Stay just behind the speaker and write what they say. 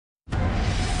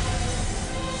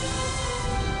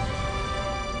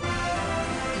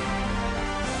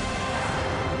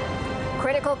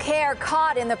Critical care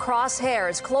caught in the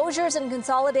crosshairs. Closures and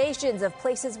consolidations of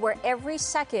places where every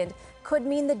second could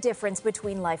mean the difference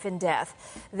between life and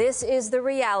death. This is the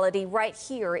reality right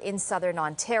here in southern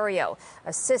Ontario.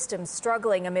 A system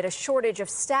struggling amid a shortage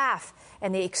of staff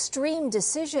and the extreme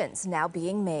decisions now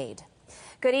being made.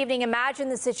 Good evening. Imagine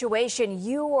the situation.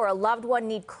 You or a loved one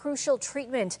need crucial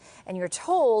treatment, and you're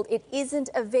told it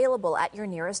isn't available at your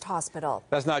nearest hospital.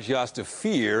 That's not just a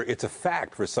fear, it's a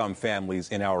fact for some families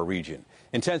in our region.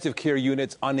 Intensive care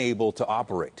units unable to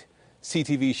operate.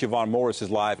 CTV's Siobhan Morris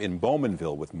is live in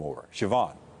Bowmanville with more.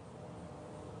 Siobhan.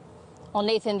 Well,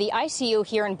 Nathan, the ICU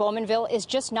here in Bowmanville is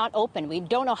just not open. We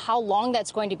don't know how long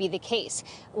that's going to be the case.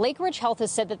 Lakeridge Health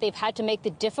has said that they've had to make the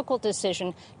difficult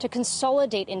decision to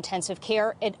consolidate intensive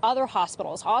care at other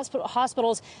hospitals.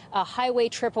 Hospitals a highway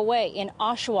trip away in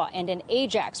Oshawa and in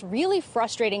Ajax, really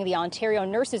frustrating the Ontario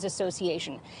Nurses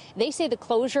Association. They say the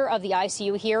closure of the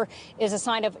ICU here is a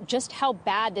sign of just how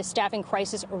bad this staffing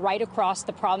crisis right across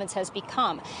the province has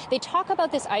become. They talk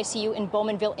about this ICU in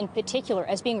Bowmanville in particular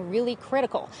as being really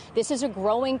critical. This is a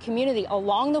growing community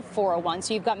along the 401,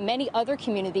 so you've got many other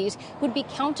communities who'd be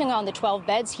counting on the 12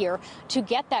 beds here to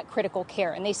get that critical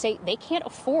care. And they say they can't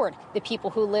afford the people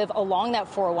who live along that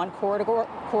 401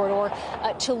 corridor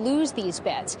to lose these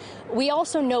beds. We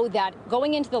also know that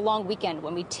going into the long weekend,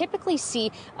 when we typically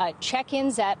see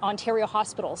check-ins at Ontario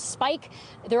hospitals spike,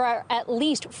 there are at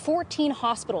least 14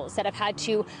 hospitals that have had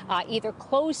to either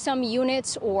close some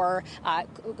units or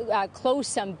close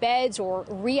some beds or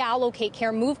reallocate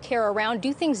care, move care around,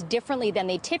 do things differently than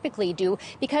they typically do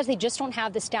because they just don't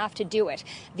have the staff to do it.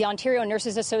 The Ontario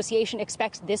Nurses Association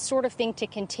expects this sort of thing to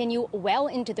continue well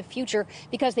into the future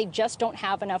because they just don't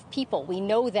have enough people. We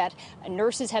know that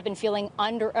nurses have been feeling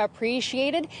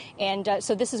underappreciated, and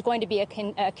so this is going to be a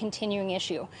continuing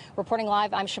issue. Reporting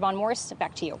live, I'm Siobhan Morris.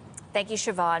 Back to you. Thank you,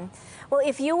 Siobhan. Well,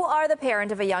 if you are the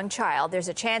parent of a young child, there's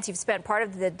a chance you've spent part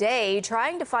of the day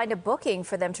trying to find a booking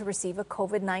for them to receive a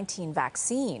COVID-19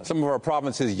 vaccine. Some of our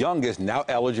province's youngest now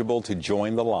eligible to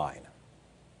join the line.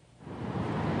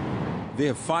 They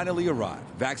have finally arrived.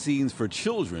 Vaccines for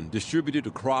children distributed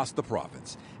across the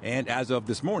province. And as of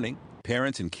this morning,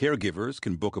 parents and caregivers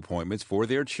can book appointments for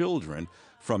their children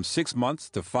from 6 months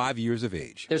to 5 years of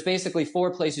age. There's basically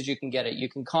 4 places you can get it. You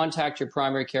can contact your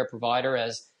primary care provider,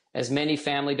 as many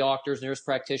family doctors, nurse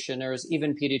practitioners,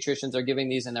 even pediatricians are giving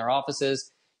these in their offices.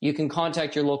 You can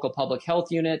contact your local public health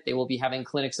unit. They will be having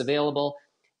clinics available.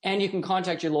 And you can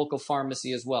contact your local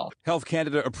pharmacy as well. Health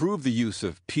Canada approved the use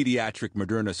of pediatric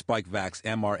Moderna Spikevax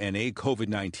mRNA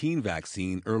COVID-19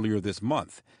 vaccine earlier this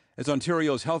month. As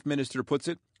Ontario's health minister puts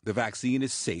it, the vaccine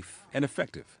is safe and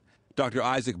effective. Dr.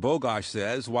 Isaac Bogosh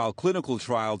says while clinical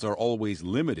trials are always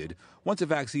limited, once a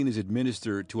vaccine is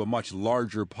administered to a much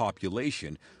larger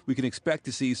population, we can expect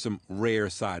to see some rare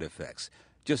side effects,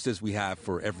 just as we have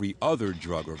for every other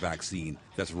drug or vaccine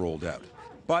that's rolled out.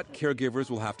 But caregivers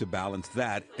will have to balance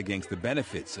that against the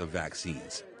benefits of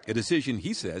vaccines, a decision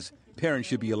he says parents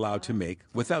should be allowed to make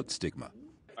without stigma.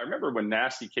 I remember when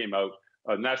NACI came out,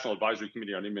 National Advisory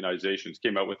Committee on Immunizations,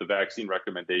 came out with the vaccine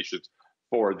recommendations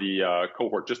for the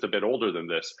cohort just a bit older than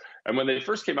this. And when they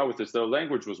first came out with this, the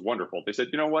language was wonderful. They said,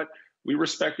 you know what, we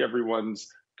respect everyone's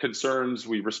concerns.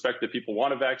 We respect that people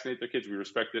want to vaccinate their kids. We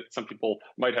respect that some people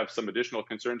might have some additional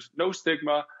concerns. No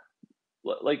stigma.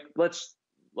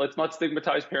 Let's not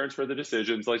stigmatize parents for the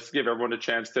decisions. Let's give everyone a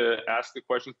chance to ask the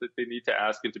questions that they need to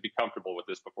ask and to be comfortable with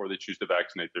this before they choose to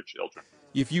vaccinate their children.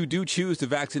 If you do choose to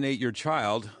vaccinate your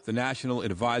child, the National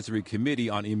Advisory Committee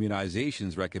on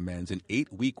Immunizations recommends an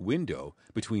 8-week window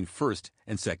between first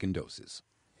and second doses.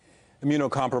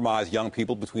 Immunocompromised young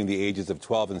people between the ages of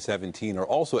 12 and 17 are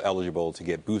also eligible to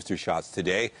get booster shots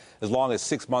today, as long as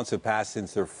 6 months have passed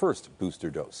since their first booster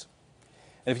dose.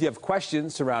 And if you have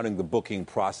questions surrounding the booking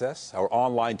process, our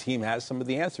online team has some of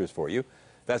the answers for you.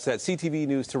 That's at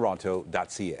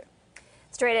ctvnewstoronto.ca.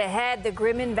 Straight ahead, the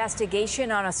grim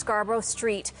investigation on a Scarborough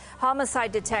street.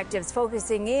 Homicide detectives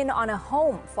focusing in on a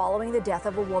home following the death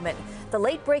of a woman. The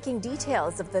late-breaking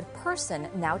details of the person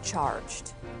now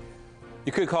charged.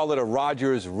 You could call it a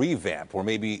Rogers revamp or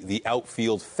maybe the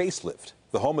outfield facelift.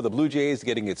 The home of the Blue Jays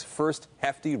getting its first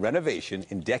hefty renovation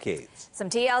in decades. Some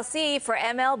TLC for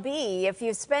MLB. If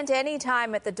you've spent any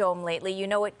time at the Dome lately, you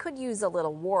know it could use a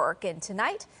little work. And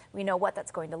tonight, we know what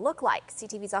that's going to look like.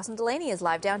 CTV's Austin Delaney is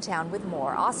live downtown with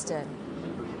more. Austin.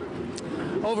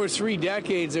 Over 3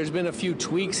 decades, there's been a few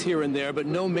tweaks here and there, but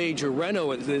no major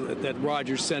reno at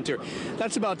Rogers Centre.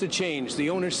 That's about to change. The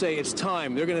owners say it's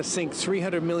time. They're going to sink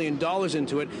 $300 million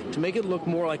into it to make it look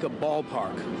more like a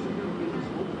ballpark.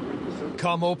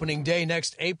 Come opening day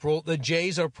next April, the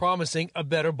Jays are promising a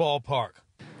better ballpark.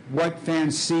 what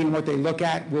fans see and what they look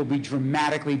at will be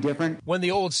dramatically different. When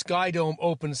the old Sky Dome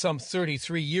opened some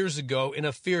 33 years ago in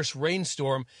a fierce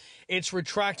rainstorm, its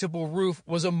retractable roof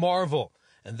was a marvel.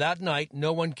 And that night,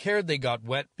 no one cared they got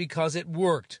wet because it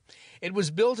worked. It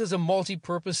was built as a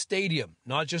multi-purpose stadium,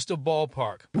 not just a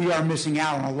ballpark. We are missing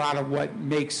out on a lot of what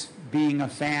makes being a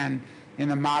fan in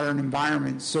a modern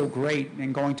environment so great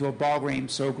and going to a ball game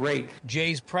so great.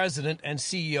 Jay's president and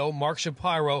CEO, Mark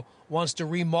Shapiro, wants to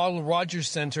remodel Rogers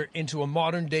Center into a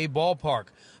modern-day ballpark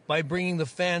by bringing the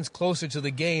fans closer to the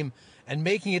game and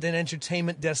making it an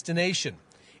entertainment destination.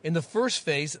 In the first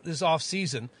phase this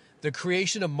off-season, the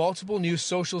creation of multiple new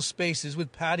social spaces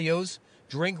with patios,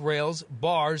 drink rails,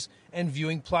 bars, and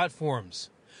viewing platforms.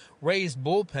 Raised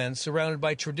bullpens surrounded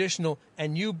by traditional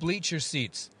and new bleacher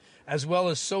seats, as well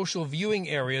as social viewing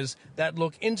areas that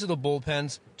look into the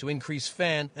bullpens to increase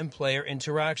fan and player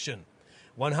interaction.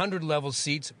 100-level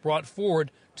seats brought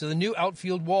forward to the new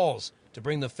outfield walls to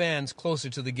bring the fans closer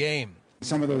to the game.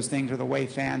 Some of those things are the way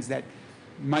fans that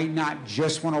might not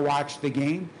just want to watch the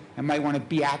game and might want to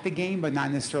be at the game but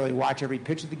not necessarily watch every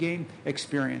pitch of the game,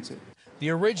 experience it. The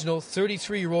original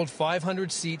 33-year-old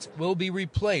 500 seats will be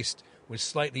replaced with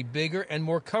slightly bigger and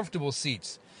more comfortable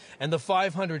seats. And the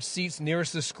 500 seats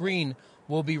nearest the screen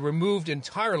will be removed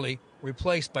entirely,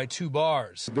 replaced by 2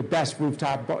 bars. The best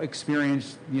rooftop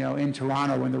experience, in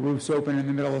Toronto when the roof's open in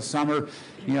the middle of summer,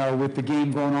 with the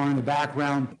game going on in the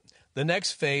background. The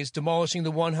next phase, demolishing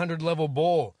the 100-level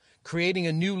bowl, creating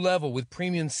a new level with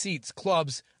premium seats,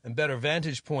 clubs, and better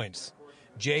vantage points.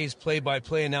 Jay's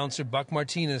play-by-play announcer Buck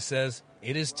Martinez says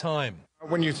it is time.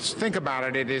 When you think about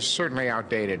it, it is certainly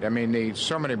outdated. I mean,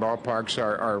 so many ballparks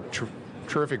are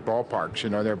terrific ballparks.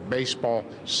 They're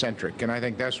baseball-centric, and I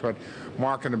think that's what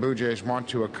Mark and the Blue Jays want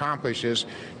to accomplish, is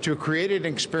to create an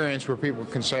experience where people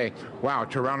can say, wow,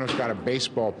 Toronto's got a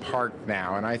baseball park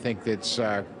now, and I think that's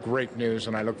great news,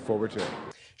 and I look forward to it.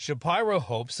 Shapiro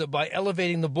hopes that by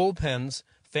elevating the bullpens,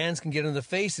 fans can get in the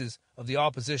faces of the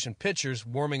opposition pitchers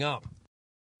warming up.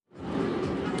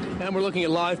 And we're looking at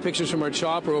live pictures from our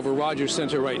chopper over Rogers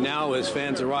Center right now as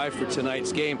fans arrive for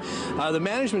tonight's game. The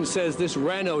management says this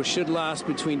reno should last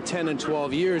between 10 and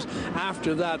 12 years.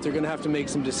 After that, they're going to have to make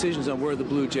some decisions on where the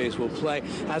Blue Jays will play.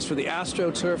 As for the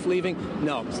AstroTurf leaving,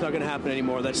 no, it's not going to happen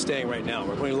anymore. That's staying right now.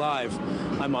 We're going live.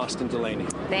 I'm Austin Delaney.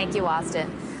 Thank you,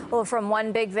 Austin. Well, from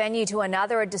one big venue to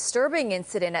another, a disturbing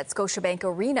incident at Scotiabank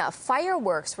Arena.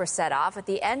 Fireworks were set off at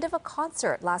the end of a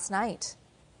concert last night.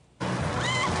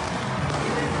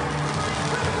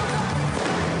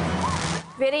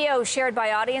 Video shared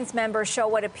by audience members show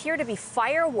what appear to be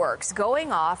fireworks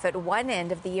going off at one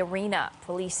end of the arena.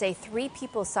 Police say 3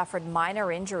 people suffered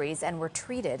minor injuries and were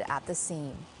treated at the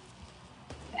scene.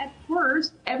 At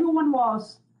first, everyone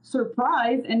was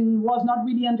surprised and was not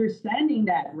really understanding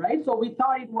that, right? So we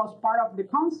thought it was part of the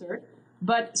concert,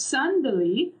 but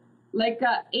suddenly,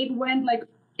 it went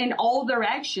in all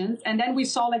directions, and then we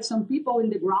saw some people in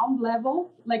the ground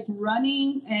level,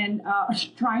 running and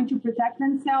trying to protect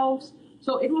themselves.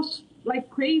 So it was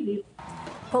crazy.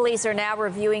 Police are now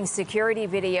reviewing security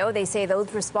video. They say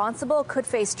those responsible could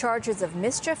face charges of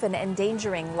mischief and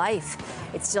endangering life.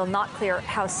 It's still not clear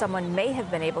how someone may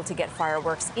have been able to get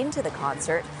fireworks into the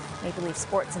concert. Maple Leaf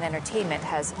Sports and Entertainment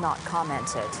has not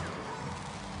commented.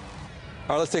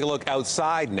 All right, let's take a look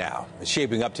outside now. It's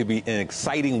shaping up to be an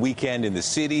exciting weekend in the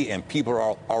city, and people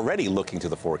are already looking to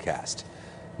the forecast.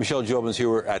 Michelle Jobin's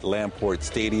here at Lamport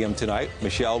Stadium tonight.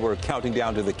 Michelle, we're counting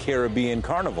down to the Caribbean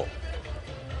Carnival.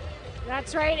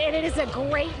 That's right, and it is a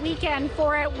great weekend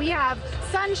for it. We have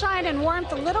sunshine and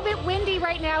warmth, a little bit windy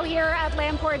right now here at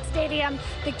Lamport Stadium.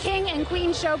 The King and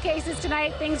Queen showcases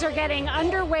tonight. Things are getting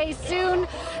underway soon,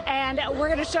 and we're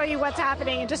going to show you what's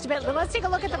happening in just a bit. But let's take a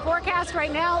look at the forecast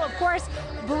right now. Of course,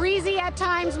 breezy at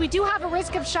times. We do have a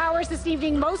risk of showers this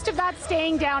evening. Most of that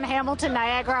staying down Hamilton,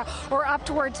 Niagara, or up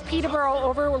towards Peterborough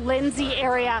over Lindsay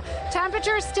area.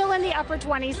 Temperatures still in the upper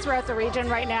 20s throughout the region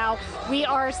right now. We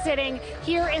are sitting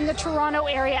here in the Toronto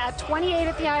area at 28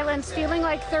 at the Islands, feeling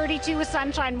like 32 with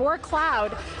sunshine. More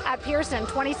cloud at Pearson,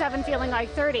 27 feeling like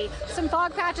 30. Some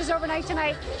fog patches overnight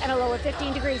tonight and a low of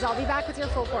 15 degrees. I'll be back with your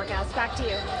full forecast. Back to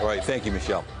you. All right, thank you,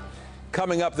 Michelle.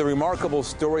 Coming up, the remarkable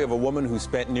story of a woman who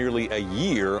spent nearly a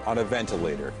year on a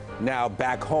ventilator, now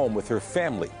back home with her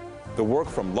family. The work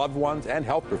from loved ones and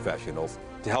health professionals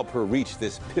to help her reach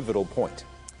this pivotal point.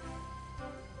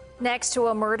 Next to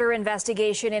a murder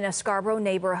investigation in a Scarborough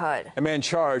neighborhood. A man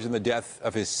charged in the death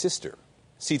of his sister.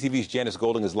 CTV's Janice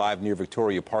Golding is live near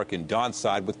Victoria Park in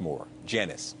Donside with more.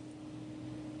 Janice.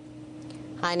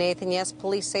 Hi, Nathan. Yes,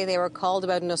 police say they were called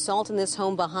about an assault in this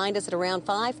home behind us at around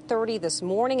 5:30 this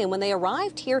morning. And when they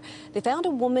arrived here, they found a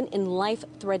woman in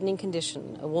life-threatening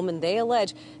condition. A woman they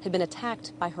allege had been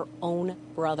attacked by her own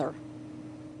brother.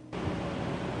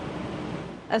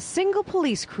 A single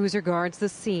police cruiser guards the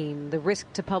scene. The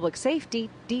risk to public safety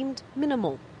deemed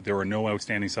minimal. There were no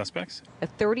outstanding suspects. A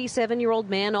 37-year-old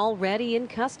man already in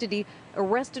custody,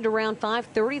 arrested around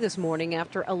 5:30 this morning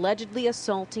after allegedly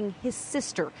assaulting his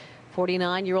sister,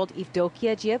 49-year-old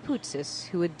Evdokia Giapoutsis,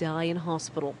 who would die in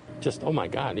hospital. Just, oh my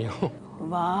God,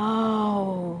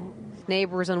 Wow.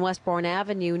 Neighbors on Westbourne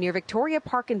Avenue near Victoria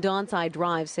Park and Donside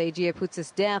Drive say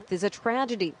Giapoutsis' death is a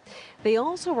tragedy. They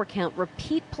also recount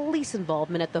repeat police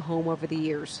involvement at the home over the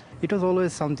years. It was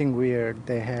always something weird.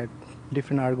 They had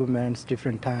different arguments,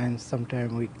 different times.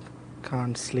 Sometimes we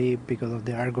can't sleep because of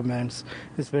the arguments.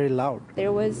 It's very loud.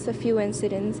 There was a few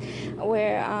incidents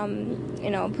where,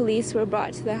 police were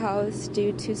brought to the house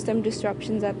due to some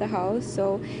disruptions at the house.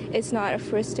 So it's not a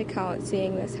first account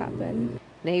seeing this happen.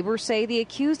 Neighbors say the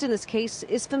accused in this case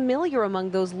is familiar among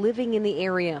those living in the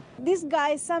area. This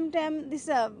guy, sometimes this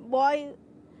boy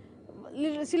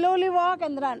slowly walk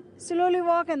and run, slowly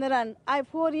walk and run. I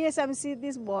 4 years I see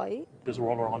this boy. Just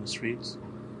roll around the streets,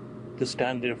 just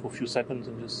stand there for a few seconds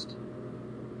and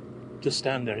just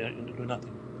stand there and do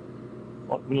nothing.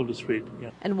 Middle of the street, yeah.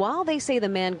 And while they say the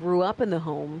man grew up in the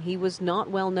home, he was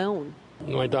not well known.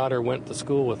 My daughter went to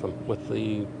school with him, with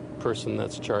the person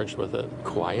that's charged with it.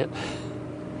 Quiet.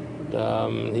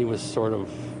 He was sort of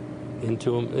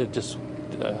into him. It just,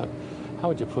 how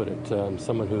would you put it?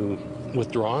 Someone who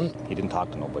withdrawn. He didn't talk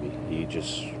to nobody. He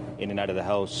just in and out of the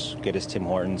house, get his Tim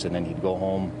Hortons, and then he'd go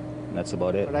home, and that's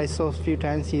about it. But I saw a few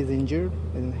times he's injured,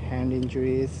 hand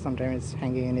injuries. Sometimes it's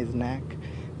hanging in his neck,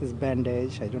 his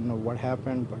bandage. I don't know what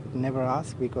happened, but never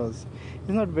asked because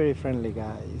he's not a very friendly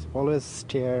guy. He's always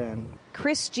stare and.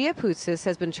 Chris Giapoutsis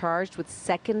has been charged with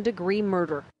second-degree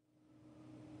murder.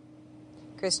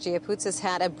 Chris Giapoutsis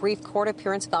had a brief court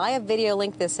appearance via video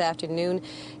link this afternoon.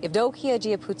 Evdokia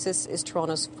Giapoutsis is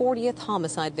Toronto's 40th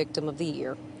homicide victim of the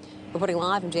year. Reporting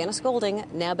live, I'm Janice Golding.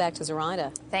 Now back to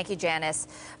Zoraida. Thank you, Janice.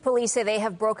 Police say they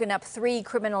have broken up 3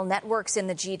 criminal networks in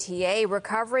the GTA,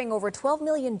 recovering over $12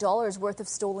 million worth of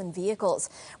stolen vehicles.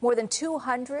 More than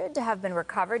 200 have been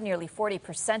recovered, nearly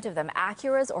 40% of them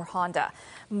Acuras or Honda.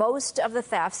 Most of the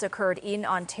thefts occurred in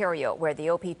Ontario, where the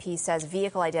OPP says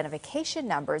vehicle identification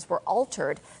numbers were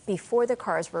altered before the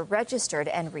cars were registered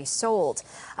and resold.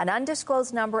 An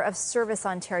undisclosed number of Service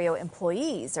Ontario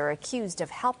employees are accused of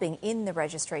helping in the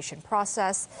registration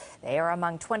process. They are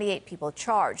among 28 people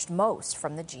charged, most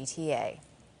from the GTA.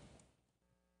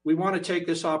 We want to take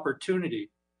this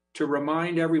opportunity to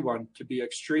remind everyone to be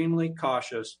extremely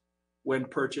cautious when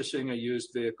purchasing a used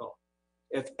vehicle.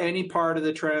 If any part of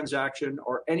the transaction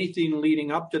or anything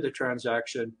leading up to the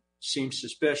transaction seems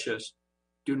suspicious,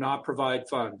 do not provide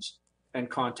funds and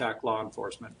contact law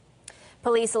enforcement.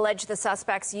 Police allege the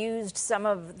suspects used some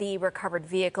of the recovered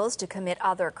vehicles to commit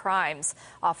other crimes.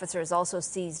 Officers also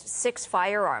seized 6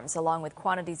 firearms along with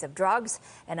quantities of drugs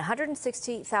and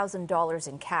 $160,000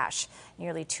 in cash.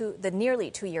 The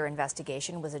nearly 2-year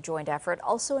investigation was a joint effort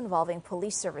also involving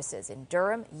police services in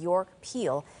Durham, York,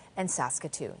 Peel, and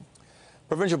Saskatoon.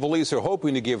 Provincial police are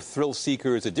hoping to give thrill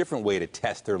seekers a different way to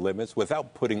test their limits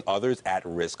without putting others at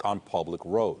risk on public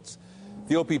roads.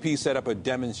 The OPP set up a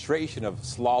demonstration of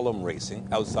slalom racing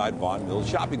outside Vaughan Mills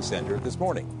Shopping Centre this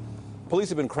morning. Police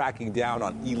have been cracking down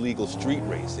on illegal street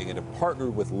racing and have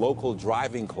partnered with local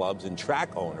driving clubs and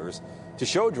track owners to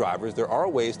show drivers there are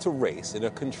ways to race in a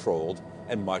controlled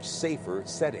and much safer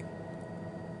setting.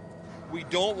 We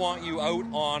don't want you out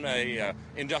on a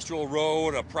industrial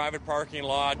road, a private parking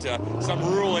lot,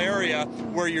 some rural area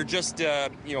where you're just,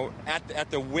 at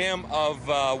the whim of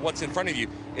what's in front of you.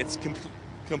 It's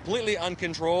completely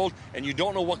uncontrolled, and you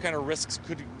don't know what kind of risks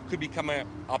could be coming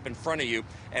up in front of you.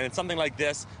 And in something like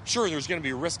this, sure, there's going to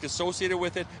be risk associated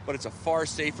with it, but it's a far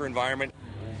safer environment.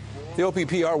 The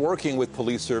OPP are working with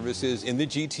police services in the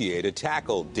GTA to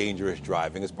tackle dangerous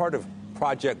driving as part of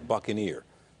Project Buccaneer.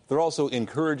 They're also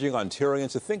encouraging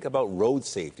Ontarians to think about road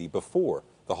safety before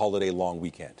the holiday long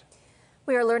weekend.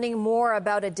 We are learning more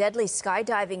about a deadly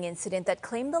skydiving incident that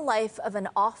claimed the life of an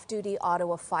off-duty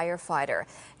Ottawa firefighter.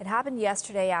 It happened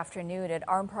yesterday afternoon at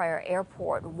Arnprior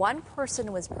Airport. One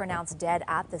person was pronounced dead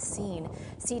at the scene.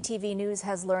 CTV News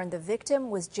has learned the victim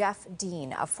was Jeff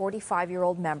Dean, a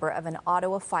 45-year-old member of an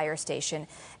Ottawa fire station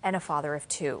and a father of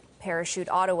 2. Parachute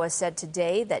Ottawa said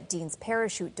today that Dean's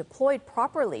parachute deployed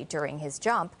properly during his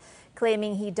jump,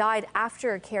 claiming he died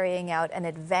after carrying out an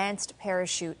advanced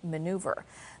parachute maneuver.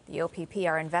 The OPP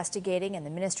are investigating, and the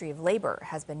Ministry of Labour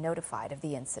has been notified of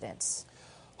the incident.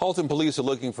 Halton police are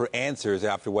looking for answers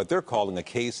after what they're calling a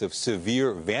case of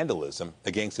severe vandalism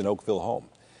against an Oakville home.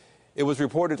 It was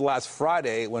reported last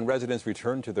Friday when residents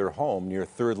returned to their home near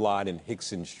 3rd Line and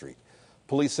Hickson Street.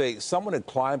 Police say someone had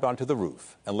climbed onto the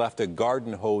roof and left a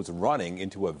garden hose running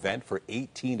into a vent for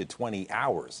 18 to 20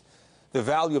 hours. The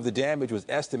value of the damage was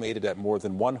estimated at more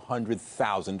than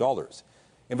 $100,000.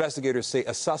 Investigators say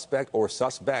a suspect or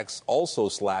suspects also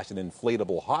slashed an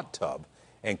inflatable hot tub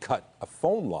and cut a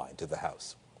phone line to the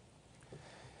house.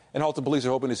 And Halton police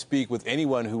are hoping to speak with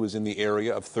anyone who was in the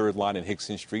area of 3rd Line and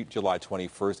Hickson Street July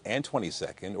 21st and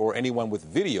 22nd, or anyone with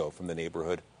video from the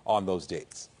neighborhood on those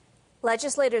dates.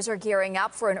 Legislators are gearing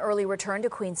up for an early return to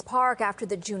Queen's Park after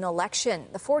the June election.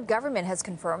 The Ford government has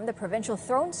confirmed the provincial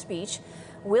throne speech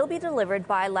will be delivered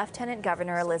by Lieutenant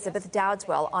Governor Elizabeth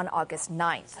Dowdeswell on August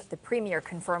 9th. The Premier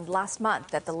confirmed last month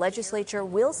that the legislature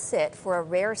will sit for a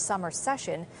rare summer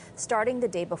session starting the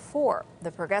day before.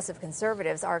 The Progressive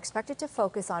Conservatives are expected to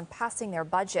focus on passing their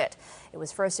budget. It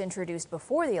was first introduced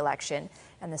before the election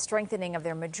and the strengthening of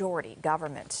their majority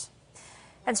government.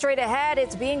 And straight ahead,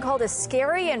 it's being called a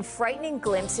scary and frightening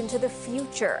glimpse into the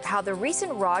future, how the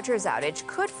recent Rogers outage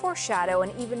could foreshadow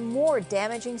an even more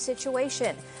damaging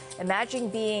situation. Imagine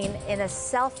being in a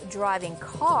self-driving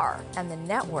car and the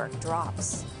network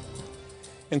drops.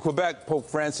 In Quebec, Pope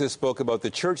Francis spoke about the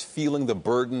church feeling the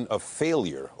burden of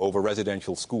failure over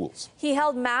residential schools. He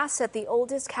held Mass at the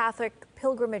oldest Catholic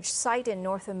pilgrimage site in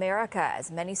North America as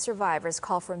many survivors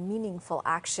call for meaningful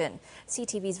action.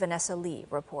 CTV's Vanessa Lee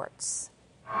reports.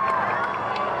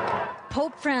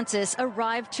 Pope Francis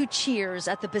arrived to cheers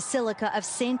at the Basilica of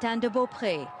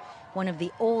Sainte-Anne-de-Beaupré, one of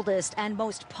the oldest and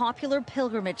most popular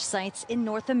pilgrimage sites in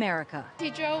North America. He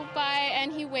drove by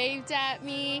and he waved at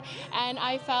me, and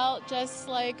I felt just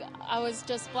like I was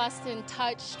just blessed and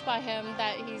touched by him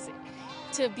that he's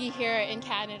to be here in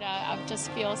Canada. I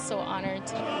just feel so honored.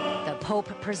 The Pope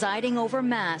presiding over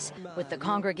Mass, with the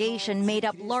congregation made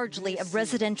up largely of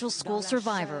residential school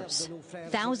survivors.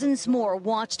 Thousands more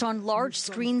watched on large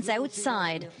screens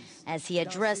outside as he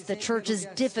addressed the church's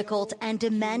difficult and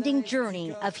demanding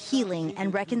journey of healing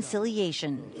and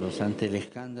reconciliation.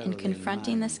 In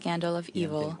confronting the scandal of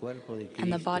evil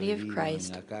and the body of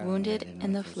Christ wounded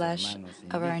in the flesh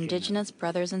of our Indigenous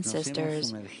brothers and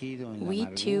sisters, we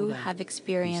too have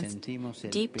experienced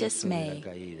deep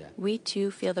dismay. We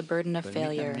too feel the burden of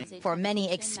failure. For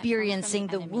many experiencing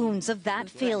the wounds of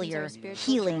that failure,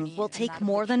 healing will take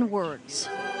more than words.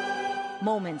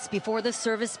 Moments before the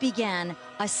service began,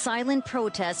 a silent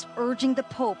protest urging the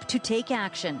Pope to take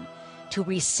action, to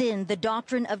rescind the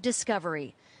doctrine of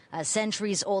discovery, a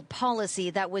centuries-old policy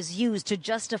that was used to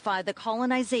justify the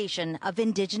colonization of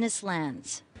Indigenous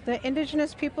lands. The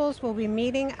Indigenous peoples will be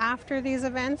meeting after these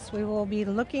events. We will be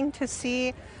looking to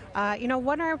see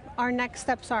what our next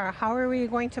steps are. How are we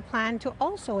going to plan to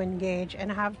also engage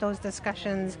and have those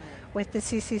discussions with the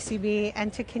CCCB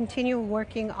and to continue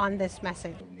working on this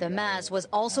message. The Mass was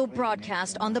also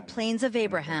broadcast on the Plains of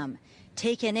Abraham,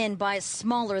 taken in by a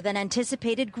smaller than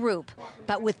anticipated group,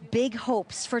 but with big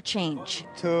hopes for change.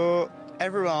 To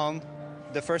everyone,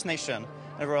 the First Nation,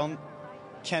 everyone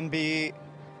can be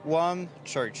one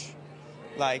church.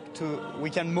 We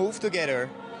can move together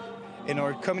in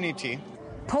our community.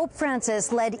 Pope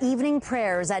Francis led evening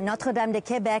prayers at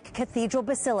Notre-Dame-de-Quebec Cathedral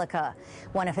Basilica,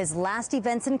 one of his last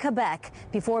events in Quebec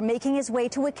before making his way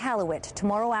to Iqaluit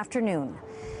tomorrow afternoon.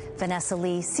 Vanessa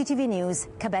Lee, CTV News,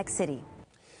 Quebec City.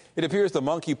 It appears the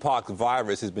monkeypox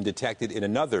virus has been detected in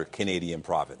another Canadian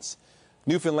province.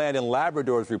 Newfoundland and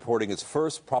Labrador is reporting its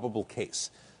first probable case,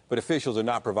 but officials are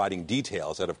not providing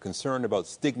details out of concern about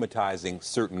stigmatizing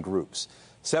certain groups.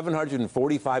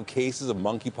 745 cases of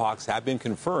monkeypox have been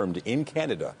confirmed in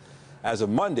Canada. As of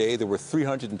Monday, there were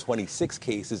 326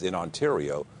 cases in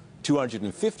Ontario,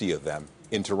 250 of them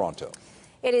in Toronto.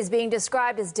 It is being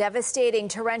described as devastating.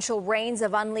 Torrential rains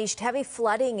have unleashed heavy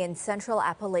flooding in central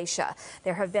Appalachia.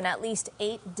 There have been at least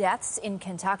 8 deaths in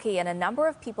Kentucky, and a number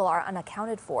of people are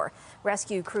unaccounted for.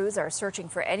 Rescue crews are searching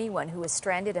for anyone who is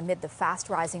stranded amid the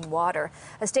fast-rising water.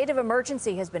 A state of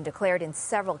emergency has been declared in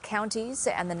several counties,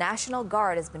 and the National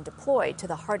Guard has been deployed to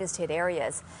the hardest-hit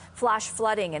areas. Flash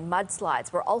flooding and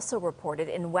mudslides were also reported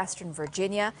in western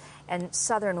Virginia and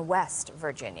southern West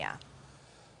Virginia.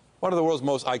 One of the world's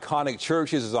most iconic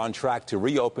churches is on track to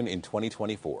reopen in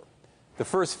 2024. The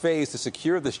first phase to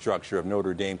secure the structure of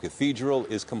Notre Dame Cathedral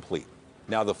is complete.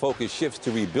 Now the focus shifts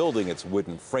to rebuilding its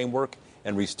wooden framework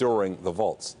and restoring the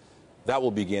vaults. That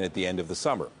will begin at the end of the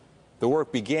summer. The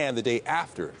work began the day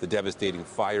after the devastating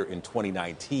fire in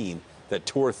 2019 that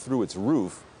tore through its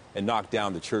roof and knocked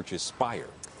down the church's spire.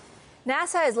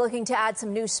 NASA is looking to add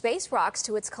some new space rocks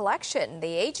to its collection. The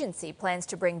agency plans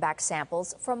to bring back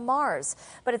samples from Mars,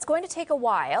 but it's going to take a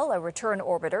while. A return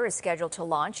orbiter is scheduled to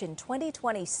launch in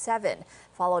 2027,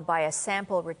 followed by a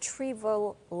sample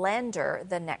retrieval lander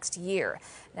the next year.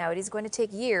 Now, it is going to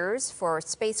take years for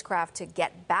spacecraft to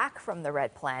get back from the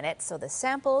red planet, so the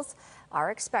samples are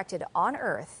expected on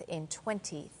Earth in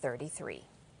 2033.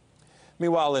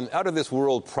 Meanwhile, an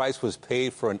out-of-this-world price was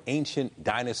paid for an ancient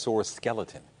dinosaur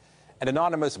skeleton. An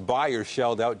anonymous buyer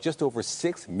shelled out just over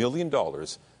 $6 million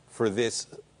for this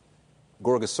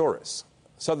Gorgosaurus.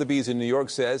 Sotheby's in New York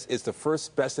says it's the first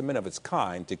specimen of its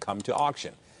kind to come to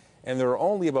auction, and there are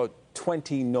only about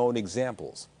 20 known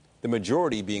examples, the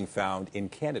majority being found in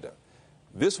Canada.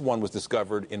 This one was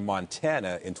discovered in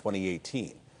Montana in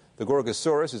 2018. The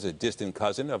Gorgosaurus is a distant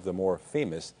cousin of the more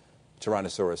famous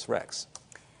Tyrannosaurus rex.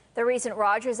 The recent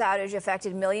Rogers outage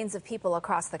affected millions of people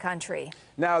across the country.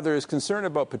 Now there is concern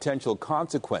about potential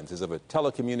consequences of a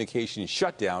telecommunications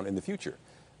shutdown in the future.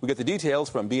 We get the details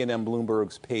from BNN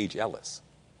Bloomberg's Paige Ellis.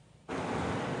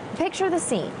 Picture the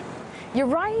scene. You're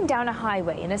riding down a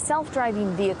highway in a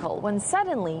self-driving vehicle when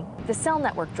suddenly the cell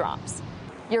network drops.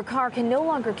 Your car can no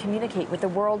longer communicate with the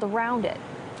world around it.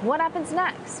 What happens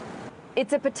next?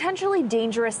 It's a potentially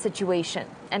dangerous situation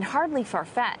and hardly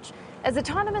far-fetched. As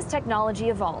autonomous technology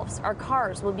evolves, our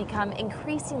cars will become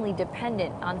increasingly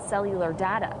dependent on cellular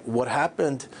data. What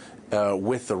happened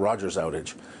with the Rogers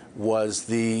outage was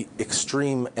the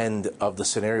extreme end of the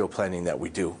scenario planning that we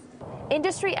do.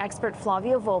 Industry expert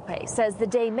Flavio Volpe says the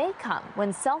day may come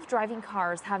when self-driving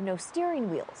cars have no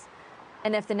steering wheels.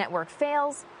 And if the network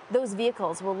fails, those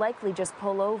vehicles will likely just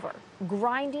pull over,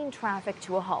 grinding traffic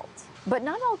to a halt. But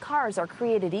not all cars are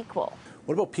created equal.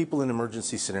 What about people in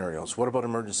emergency scenarios? What about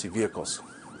emergency vehicles?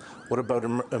 What about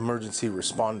emergency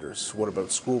responders? What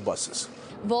about school buses?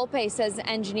 Volpe says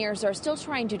engineers are still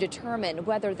trying to determine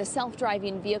whether the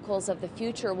self-driving vehicles of the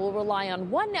future will rely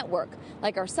on one network,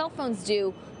 like our cell phones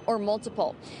do, or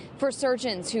multiple. For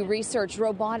surgeons who research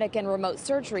robotic and remote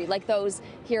surgery, like those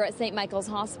here at St. Michael's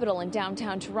Hospital in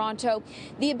downtown Toronto,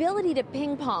 the ability to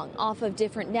ping-pong off of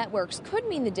different networks could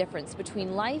mean the difference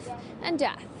between life and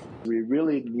death. We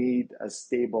really need a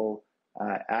stable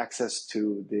access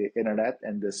to the internet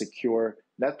and the secure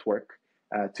network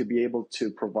to be able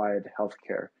to provide health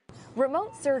care.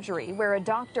 Remote surgery, where a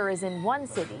doctor is in one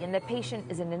city and the patient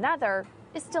is in another,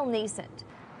 is still nascent.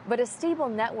 But a stable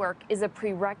network is a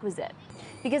prerequisite,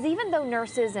 because even though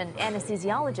nurses and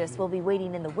anesthesiologists will be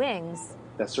waiting in the wings,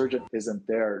 the surgeon isn't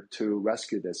there to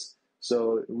rescue this.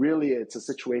 So really, it's a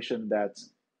situation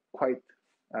that's quite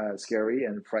scary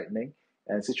and frightening,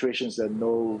 and situations that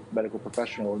no medical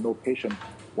professional or no patient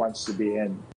wants to be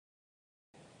in.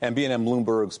 And BNN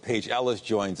Bloomberg's Paige Ellis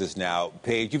joins us now.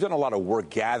 Paige, you've done a lot of work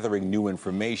gathering new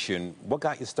information. What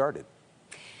got you started?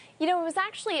 You know, it was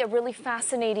actually a really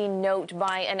fascinating note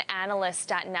by an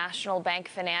analyst at National Bank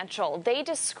Financial. They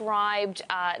described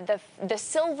the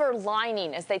silver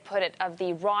lining, as they put it, of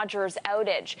the Rogers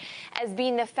outage as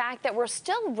being the fact that we're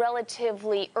still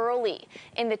relatively early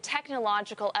in the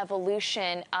technological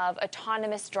evolution of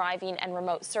autonomous driving and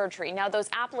remote surgery. Now,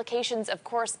 those applications, of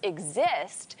course,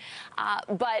 exist,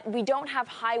 but we don't have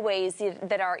highways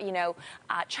that are,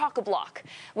 chock-a-block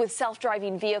with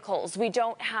self-driving vehicles. We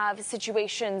don't have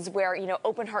situations where,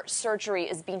 open heart surgery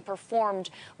is being performed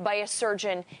by a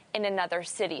surgeon in another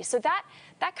city. So that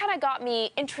kind of got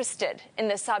me interested in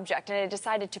the subject, and I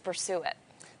decided to pursue it.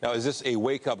 Now, is this a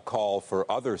wake-up call for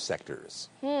other sectors?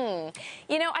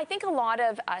 I think a lot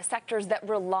of sectors that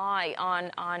rely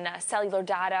on cellular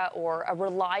data or a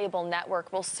reliable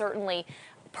network will certainly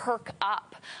perk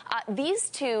up. These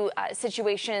two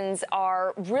situations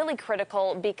are really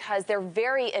critical because they're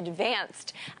very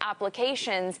advanced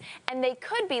applications, and they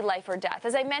could be life or death.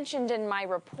 As I mentioned in my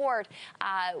report,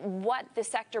 what the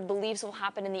sector believes will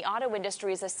happen in the auto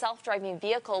industry is a self-driving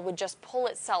vehicle would just pull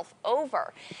itself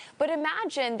over. But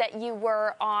imagine that you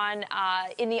were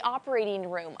in the operating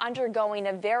room undergoing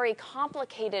a very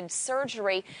complicated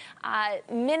surgery.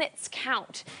 Minutes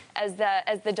count, as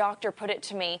the doctor put it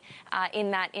to me in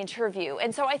that interview.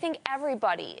 And so I think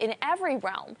everybody in every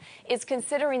realm is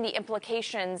considering the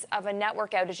implications of a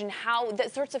network outage and how the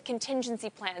sorts of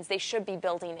contingency plans they should be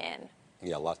building in.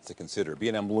 Yeah, lots to consider.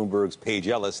 BNN Bloomberg's Paige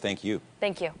Ellis, thank you.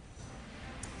 Thank you.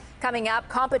 Coming up,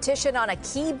 competition on a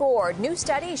keyboard. New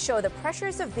studies show the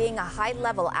pressures of being a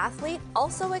high-level athlete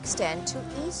also extend to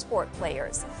e-sport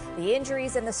players. The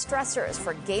injuries and the stressors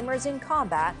for gamers in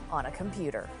combat on a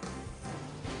computer.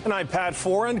 And I'm Pat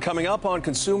Foran. Coming up on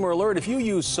Consumer Alert, if you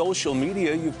use social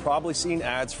media, you've probably seen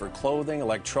ads for clothing,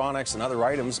 electronics, and other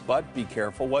items, but be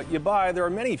careful what you buy. There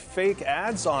are many fake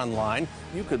ads online.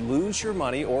 You could lose your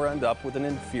money or end up with an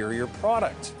inferior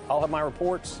product. I'll have my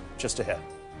reports just ahead.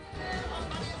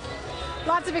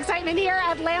 Lots of excitement here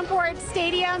at Lamport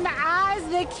Stadium as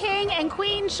the King and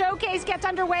Queen Showcase gets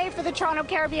underway for the Toronto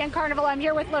Caribbean Carnival. I'm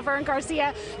here with Laverne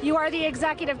Garcia. You are the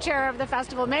executive chair of the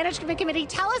Festival Management Committee.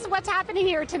 Tell us what's happening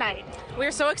here tonight.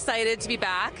 We're so excited to be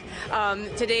back.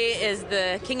 Today is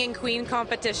the King and Queen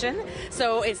competition.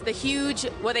 So it's the huge,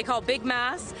 what they call big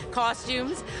mass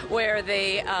costumes, where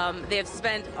they have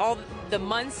spent all the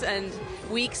months and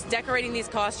weeks decorating these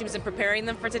costumes and preparing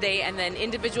them for today, and then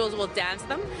individuals will dance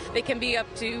them. They can be up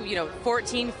to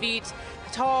 14 feet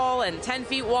tall and 10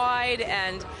 feet wide,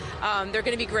 and they're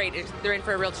going to be great. They're in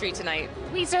for a real treat tonight.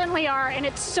 We certainly are, and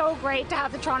it's so great to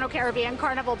have the Toronto Caribbean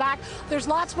Carnival back. There's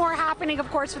lots more happening, of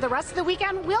course, for the rest of the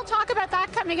weekend. We'll talk about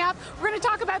that coming up. We're going to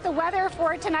talk about the weather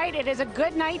for tonight. It is a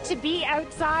good night to be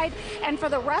outside, and for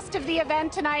the rest of the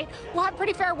event tonight, we'll have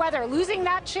pretty fair weather, losing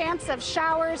that chance of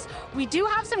showers. We do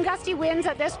have some gusty winds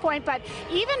at this point, but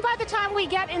even by the time we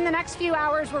get in the next few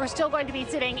hours, we're still going to be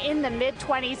sitting in the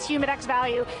mid-20s, humidex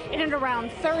value in and around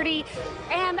 30,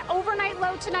 and overnight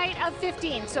low tonight of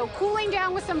 15. So cooling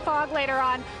down with some fog later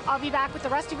on. I'll be back with the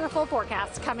rest of your full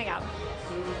forecast coming up.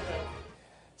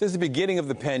 Since the beginning of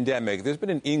the pandemic, there's been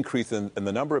an increase in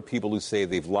the number of people who say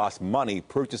they've lost money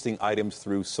purchasing items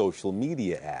through social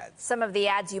media ads. Some of the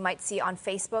ads you might see on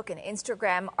Facebook and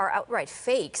Instagram are outright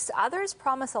fakes. Others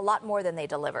promise a lot more than they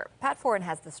deliver. Pat Foran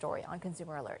has the story on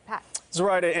Consumer Alert. Pat.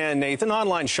 Zoraida and Nathan,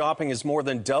 online shopping has more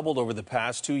than doubled over the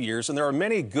past 2 years, and there are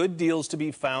many good deals to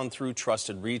be found through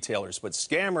trusted retailers. But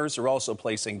scammers are also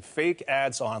placing fake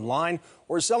ads online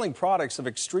or selling products of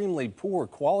extremely poor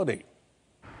quality.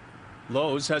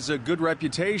 Lowe's has a good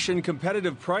reputation,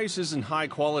 competitive prices, and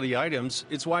high-quality items.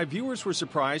 It's why viewers were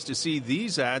surprised to see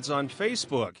these ads on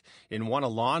Facebook. In one, a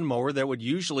lawnmower that would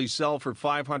usually sell for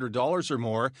 $500 or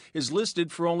more is listed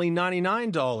for only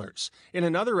 $99. In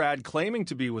another ad claiming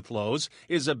to be with Lowe's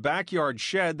is a backyard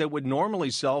shed that would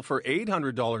normally sell for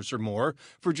 $800 or more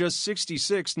for just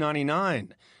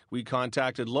 $66.99. We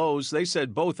contacted Lowe's. They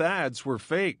said both ads were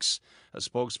fakes. A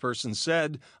spokesperson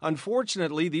said,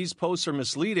 "Unfortunately, these posts are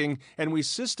misleading, and we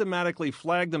systematically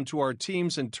flag them to our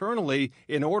teams internally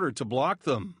in order to block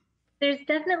them." There's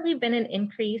definitely been an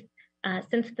increase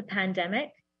since the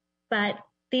pandemic, but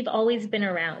they've always been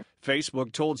around.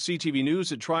 Facebook told CTV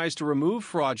News it tries to remove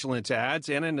fraudulent ads,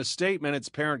 and in a statement, its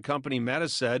parent company Meta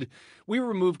said, "We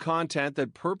remove content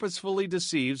that purposefully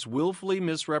deceives, willfully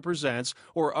misrepresents,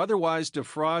 or otherwise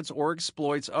defrauds or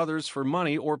exploits others for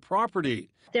money or property."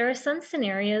 There are some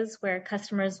scenarios where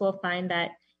customers will find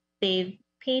that they've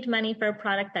paid money for a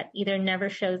product that either never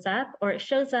shows up or it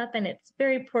shows up and it's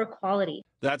very poor quality.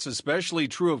 That's especially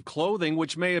true of clothing,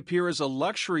 which may appear as a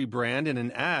luxury brand in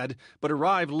an ad, but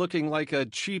arrive looking like a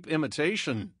cheap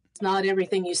imitation. Not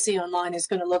everything you see online is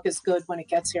going to look as good when it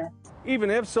gets here.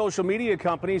 Even if social media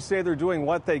companies say they're doing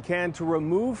what they can to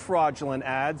remove fraudulent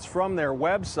ads from their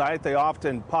website, they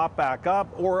often pop back up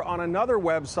or on another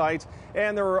website,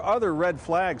 and there are other red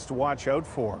flags to watch out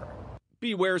for.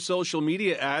 Beware social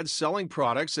media ads selling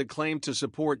products that claim to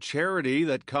support charity,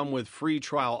 that come with free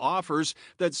trial offers,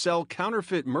 that sell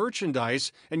counterfeit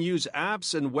merchandise and use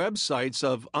apps and websites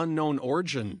of unknown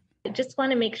origin. I just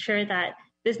want to make sure that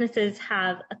businesses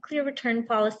have a clear return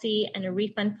policy and a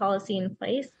refund policy in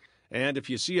place. And if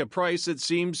you see a price that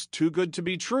seems too good to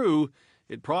be true,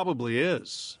 it probably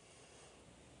is.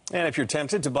 And if you're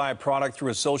tempted to buy a product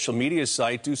through a social media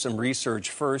site, do some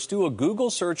research first. Do a Google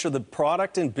search of the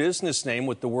product and business name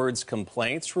with the words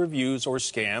complaints, reviews, or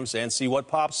scams, and see what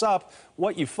pops up.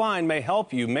 What you find may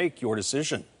help you make your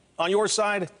decision. On your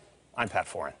side, I'm Pat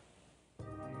Foran.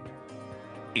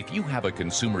 If you have a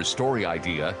consumer story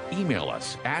idea, email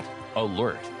us at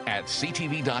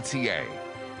alert@ctv.ca.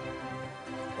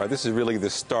 Right, this is really the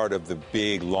start of the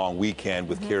big, long weekend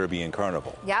with Caribbean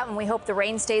Carnival. Yeah, and we hope the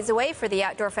rain stays away for the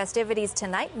outdoor festivities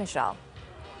tonight, Michelle.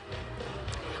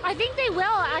 I think they will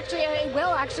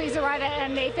actually, Zoraida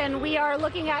and Nathan. We are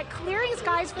looking at clearing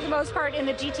skies for the most part in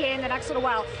the GTA in the next little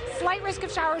while. Slight risk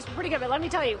of showers, pretty good, but let me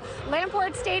tell you,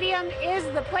 Lamport Stadium is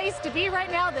the place to be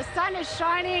right now. The sun is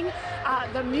shining,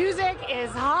 the music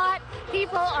is hot.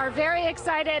 People are very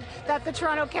excited that the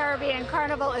Toronto Caribbean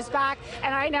Carnival is back,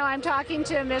 and I know I'm talking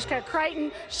to Mishka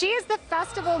Crichton. She is the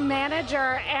festival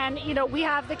manager, and we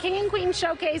have the King and Queen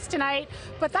Showcase tonight,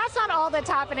 but that's not all that's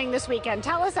happening this weekend.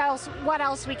 Tell us what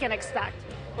else we can expect.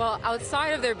 Well,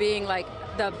 outside of there being like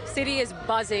the city is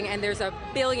buzzing and there's a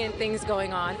billion things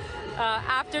going on,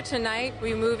 After tonight,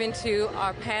 we move into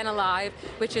our Pan Alive,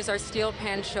 which is our steel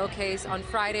pan showcase on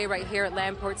Friday right here at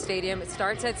Lamport Stadium. It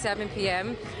starts at 7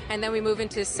 p.m. and then we move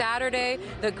into Saturday,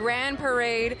 the Grand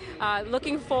Parade.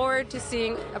 Looking forward to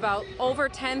seeing about over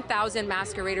 10,000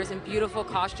 masqueraders in beautiful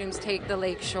costumes take the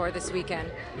lake shore this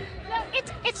weekend.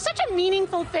 It's such a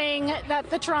meaningful thing that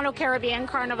the Toronto Caribbean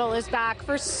Carnival is back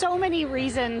for so many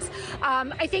reasons.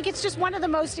 I think it's just one of the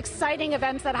most exciting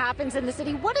events that happens in the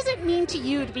city. What does it mean to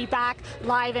you to be back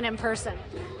live and in person?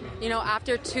 You know,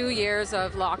 after 2 years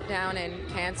of lockdown and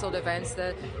canceled events,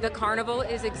 the carnival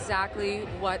is exactly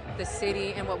what the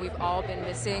city and what we've all been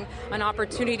missing. An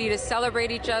opportunity to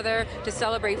celebrate each other, to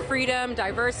celebrate freedom,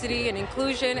 diversity, and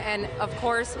inclusion, and of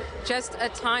course, just a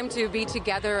time to be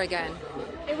together again.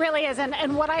 It really is,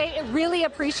 and what I really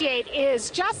appreciate is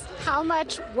just how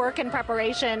much work and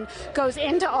preparation goes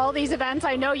into all these events.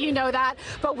 I know you know that,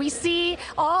 but we see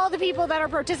all the people that are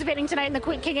participating tonight in the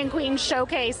King and Queen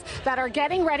showcase that are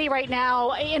getting ready right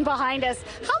now in behind us.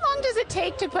 How long does it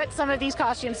take to put some of these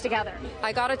costumes together?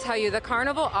 I gotta tell you, the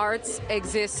carnival arts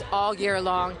exists all year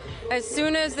long. As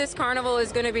soon as this carnival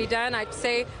is going to be done, I'd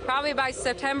say probably by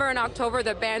September and October,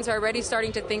 the bands are already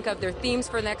starting to think of their themes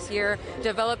for next year,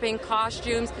 developing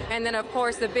costumes. And then, of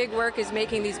course, the big work is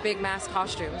making these big mass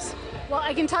costumes. Well,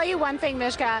 I can tell you one thing,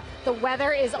 Mishka. The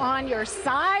weather is on your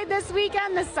side this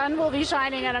weekend. The sun will be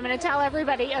shining, and I'm going to tell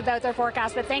everybody about their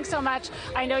forecast. But thanks so much.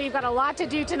 I know you've got a lot to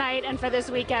do tonight and for this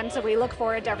weekend, so we look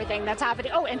forward to everything that's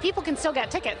happening. Oh, and people can still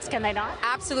get tickets, can they not?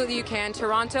 Absolutely, you can.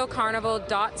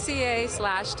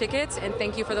 TorontoCarnival.ca/tickets, and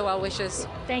thank you for the well wishes.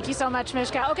 Thank you so much,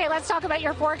 Mishka. Okay, let's talk about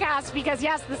your forecast because,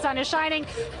 yes, the sun is shining.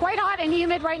 Quite hot and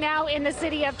humid right now in the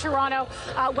city of Toronto.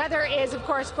 Weather is, of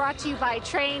course, brought to you by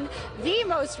Train, the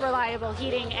most reliable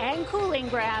heating and cooling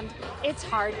brand. It's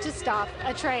hard to stop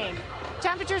a train.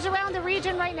 Temperatures around the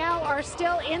region right now are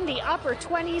still in the upper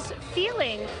 20s,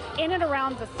 feeling in and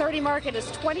around the 30 mark. It is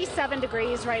 27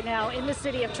 degrees right now in the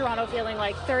city of Toronto, feeling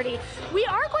like 30. We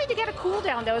are going to get a cool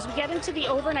down, though, as we get into the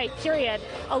overnight period.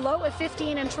 A low of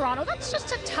 15 in Toronto. That's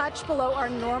just a touch below our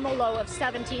normal low of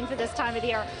 17 for this time of the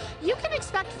year. You can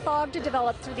expect fog to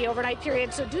develop through the overnight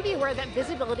period, so do be aware that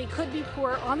visibility could be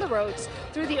poor on the roads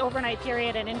through the overnight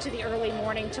period and into the early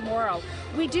morning tomorrow.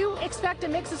 We do expect a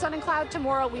mix of sun and cloud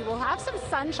tomorrow. We will have some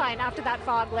sunshine after that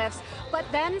fog lifts, but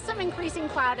then some increasing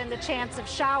cloud and the chance of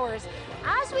showers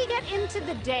as we get into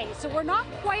the day. So we're not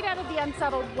quite out of the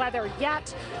unsettled weather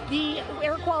yet. The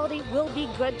air quality will be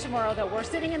good tomorrow, though. We're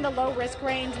sitting in the low risk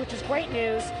range, which is great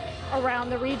news around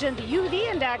the region. The UV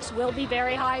index will be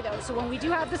very high, though. So when we do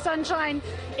have the sunshine,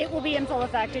 it will be in full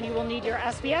effect, and you will need your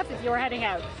SPF if you're heading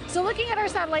out. So looking at our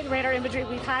satellite radar imagery,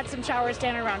 we've had some showers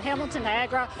down around Hamilton,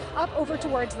 Niagara, up over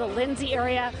towards the Lindsay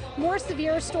area. More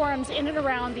severe storms in and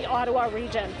around the Ottawa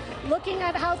region. Looking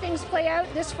at how things play out,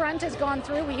 this front has gone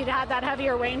through. We had that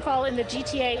heavier rainfall in the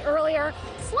GTA earlier.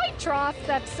 Slight trough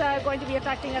that's going to be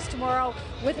affecting us tomorrow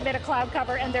with a bit of cloud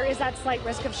cover, and there is that slight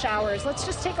risk of showers. Let's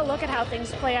just take a look at how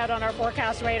things play out on our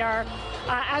forecast radar.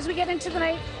 As we get into the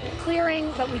night,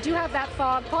 clearing, but we do have that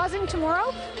fog. Pausing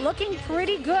tomorrow, looking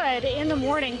pretty good in the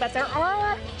morning, but there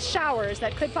are showers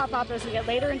that could pop up as we get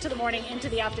later into the morning, into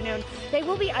the afternoon. They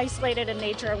will be isolated in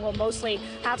nature and will mostly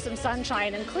have some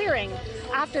sunshine and clearing.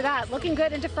 After that, looking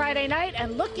good into Friday night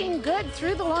and looking good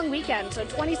through the long weekend. So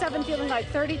 27 feeling like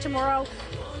 30 tomorrow,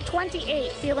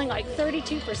 28 feeling like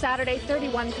 32 for Saturday,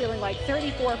 31 feeling like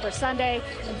 34 for Sunday,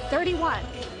 and 31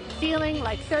 feeling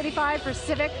like 35 for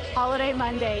Civic Holiday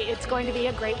Monday. It's going to be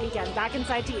a great weekend. Back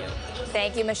inside to you.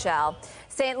 Thank you, Michelle.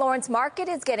 St. Lawrence Market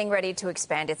is getting ready to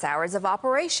expand its hours of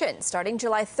operation. Starting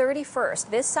July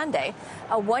 31st, this Sunday,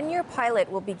 a one-year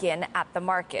pilot will begin at the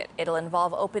market. It'll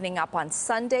involve opening up on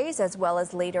Sundays as well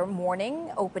as later morning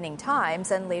opening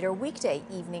times and later weekday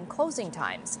evening closing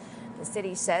times. The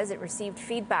city says it received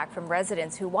feedback from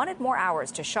residents who wanted more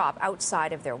hours to shop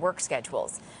outside of their work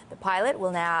schedules. The pilot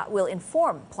will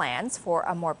inform plans for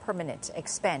a more permanent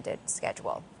expanded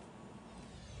schedule.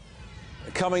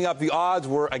 Coming up, the odds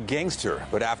were against her,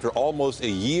 but after almost a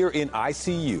year in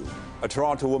ICU, a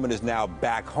Toronto woman is now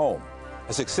back home.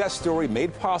 A success story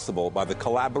made possible by the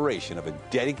collaboration of a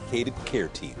dedicated care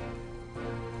team.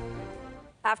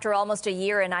 After almost a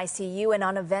year in ICU and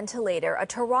on a ventilator, a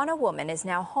Toronto woman is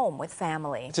now home with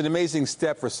family. It's an amazing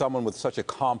step for someone with such a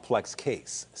complex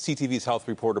case. CTV's health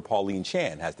reporter Pauline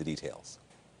Chan has the details.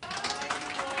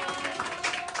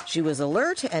 She was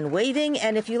alert and waving,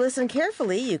 and if you listen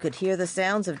carefully, you could hear the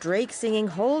sounds of Drake singing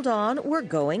 "Hold On, We're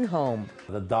Going Home."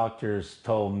 The doctors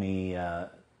told me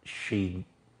she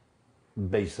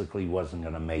basically wasn't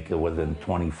going to make it within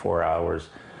 24 hours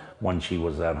when she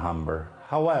was at Humber.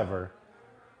 However,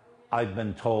 I've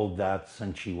been told that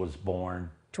since she was born.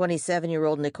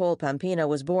 27-year-old Nicole Pampina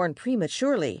was born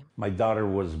prematurely. My daughter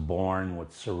was born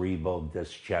with cerebral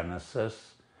dysgenesis,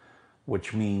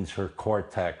 which means her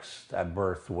cortex at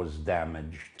birth was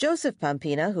damaged. Joseph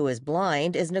Pampina, who is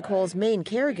blind, is Nicole's main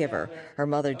caregiver. Her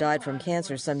mother died from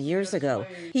cancer some years ago.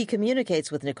 He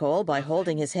communicates with Nicole by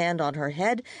holding his hand on her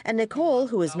head, and Nicole,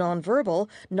 who is nonverbal,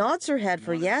 nods her head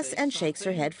for yes and shakes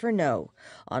her head for no.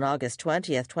 On August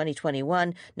 20th,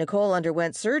 2021, Nicole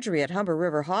underwent surgery at Humber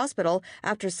River Hospital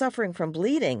after suffering from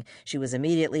bleeding. She was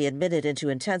immediately admitted into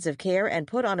intensive care and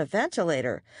put on a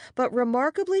ventilator. But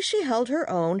remarkably, she held her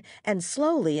own and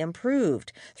slowly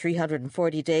improved.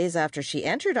 340 days after she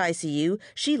entered ICU,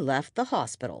 she left the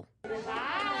hospital.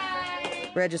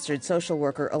 Registered social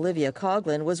worker Olivia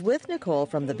Coughlin was with Nicole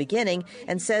from the beginning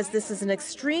and says this is an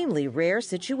extremely rare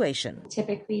situation.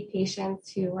 Typically,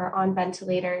 patients who are on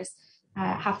ventilators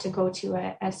have to go to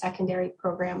a secondary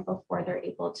program before they're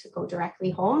able to go directly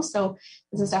home. So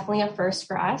this is definitely a first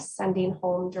for us, sending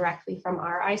home directly from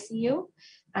our ICU.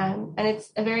 And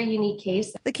it's a very unique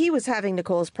case. The key was having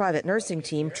Nicole's private nursing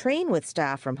team train with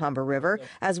staff from Humber River,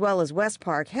 as well as West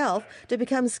Park Health, to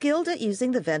become skilled at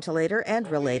using the ventilator and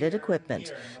related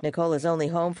equipment. Nicole is only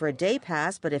home for a day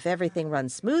pass, but if everything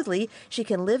runs smoothly, she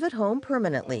can live at home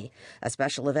permanently. A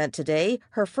special event today,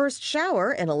 her first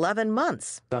shower in 11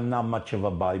 months. I'm not much of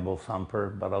a Bible thumper,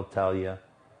 but I'll tell you,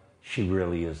 she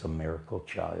really is a miracle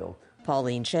child.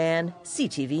 Pauline Chan,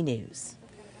 CTV News.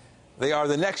 They are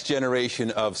the next generation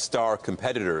of star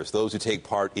competitors, those who take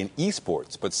part in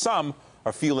esports, but some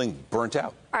are feeling burnt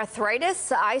out.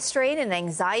 Arthritis, eye strain, and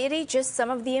anxiety, just some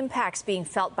of the impacts being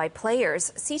felt by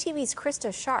players. CTV's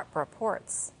Krista Sharp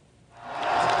reports.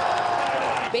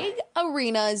 Big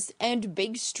arenas and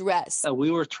big stress.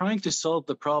 We were trying to solve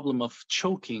the problem of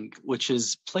choking, which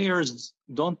is players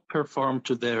don't perform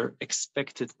to their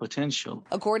expected potential.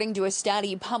 According to a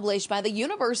study published by the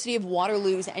University of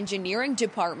Waterloo's engineering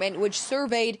department, which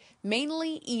surveyed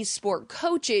mainly esport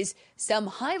coaches, some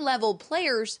high-level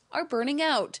players are burning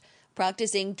out,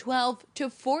 practicing 12 to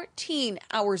 14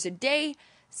 hours a day,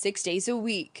 6 days a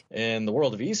week. In the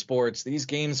world of esports, these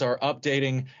games are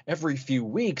updating every few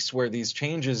weeks, where these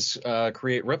changes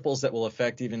create ripples that will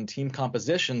affect even team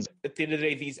compositions. At the end of the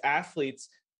day, these athletes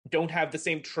don't have the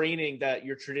same training that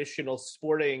your traditional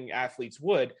sporting athletes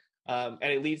would, and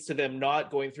it leads to them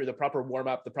not going through the proper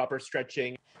warm-up, the proper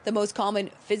stretching. The most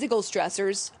common physical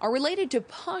stressors are related to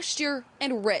posture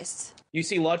and wrists. You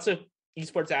see lots of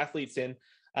esports athletes in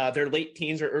their late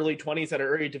teens or early 20s that are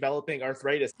already developing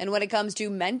arthritis. And when it comes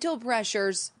to mental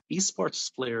pressures,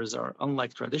 esports players are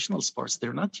unlike traditional sports.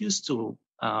 They're not used to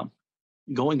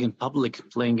going in public,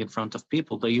 playing in front of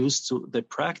people. They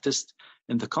practiced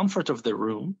in the comfort of their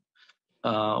room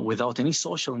without any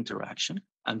social interaction.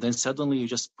 And then suddenly you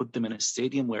just put them in a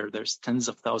stadium where there's tens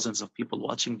of thousands of people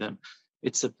watching them.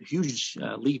 It's a huge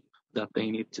leap that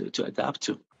they need to adapt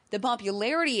to. The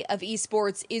popularity of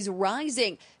esports is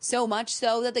rising, so much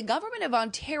so that the government of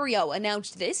Ontario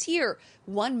announced this year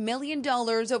 $1 million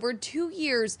over 2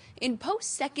 years in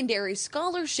post-secondary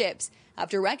scholarships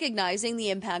after recognizing the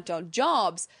impact on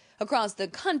jobs. Across the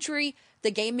country,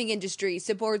 the gaming industry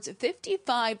supports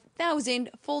 55,000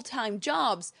 full-time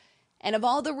jobs. And of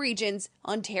all the regions,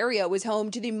 Ontario is home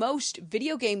to the most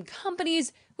video game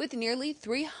companies with nearly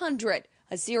 300.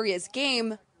 A serious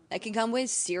game that can come with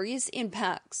serious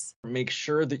impacts. Make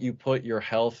sure that you put your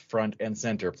health front and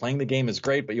center. Playing the game is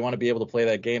great, but you want to be able to play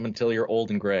that game until you're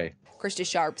old and gray. Krista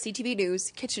Sharp, CTV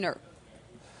News, Kitchener.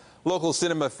 Local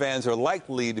cinema fans are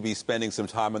likely to be spending some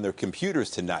time on their computers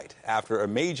tonight after a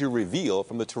major reveal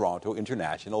from the Toronto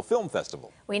International Film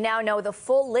Festival. We now know the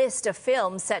full list of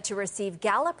films set to receive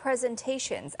gala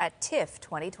presentations at TIFF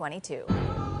 2022.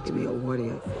 To be a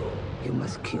warrior, you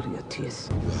must kill your tears.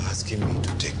 You're asking me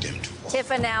to take them to war.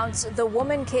 TIFF announced The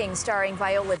Woman King, starring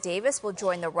Viola Davis, will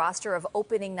join the roster of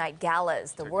opening night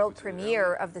galas. The world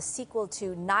premiere of the sequel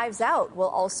to Knives Out will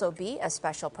also be a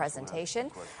special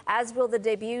presentation, as will the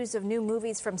debuts of new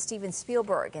movies from Steven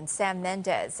Spielberg and Sam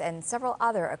Mendes and several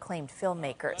other acclaimed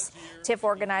filmmakers. TIFF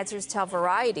organizers tell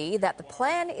Variety that the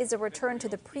plan is a return to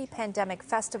the pre-pandemic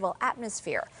festival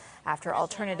atmosphere after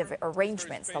alternative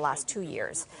arrangements the last 2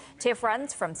 years. TIFF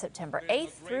runs from September 8th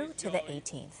through to the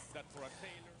 18th.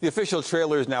 The official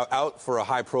trailer is now out for a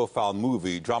high-profile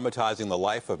movie dramatizing the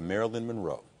life of Marilyn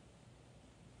Monroe.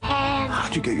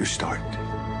 How'd you get your start?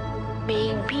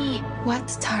 Baby, what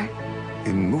start?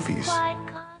 In movies.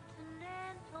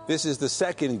 This is the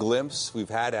second glimpse we've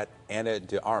had at Ana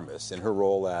de Armas in her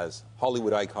role as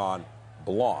Hollywood icon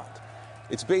Blonde.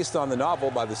 It's based on the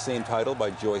novel by the same title by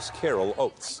Joyce Carol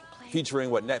Oates. featuring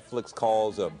what Netflix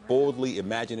calls a boldly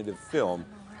imaginative film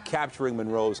capturing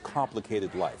Monroe's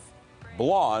complicated life.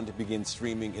 Blonde begins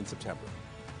streaming in September.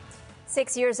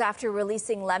 6 years after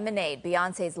releasing Lemonade,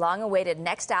 Beyoncé's long-awaited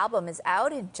next album is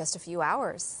out in just a few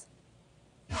hours.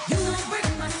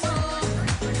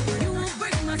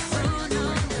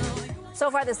 So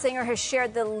far, the singer has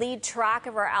shared the lead track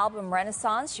of her album,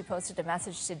 Renaissance. She posted a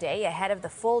message today ahead of the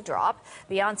full drop.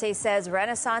 Beyoncé says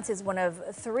Renaissance is one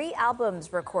of 3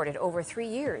 albums recorded over 3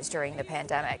 years during the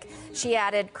pandemic. She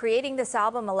added, "Creating this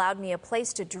album allowed me a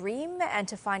place to dream and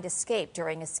to find escape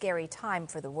during a scary time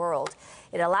for the world.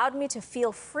 It allowed me to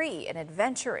feel free and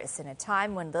adventurous in a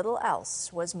time when little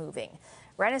else was moving."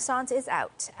 Renaissance is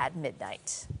out at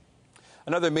midnight.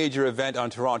 Another major event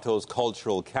on Toronto's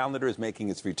cultural calendar is making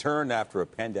its return after a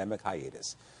pandemic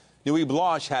hiatus. Nuit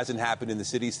Blanche hasn't happened in the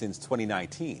city since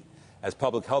 2019, as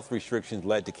public health restrictions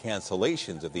led to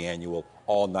cancellations of the annual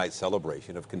all-night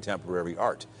celebration of contemporary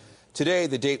art. Today,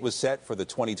 the date was set for the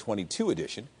 2022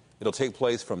 edition. It'll take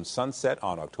place from sunset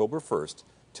on October 1st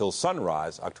till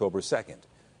sunrise October 2nd.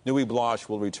 Nuit Blanche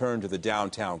will return to the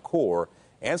downtown core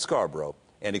and Scarborough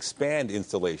and expand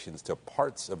installations to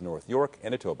parts of North York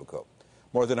and Etobicoke.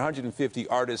 More than 150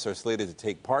 artists are slated to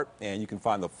take part, and you can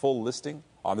find the full listing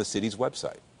on the city's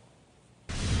website.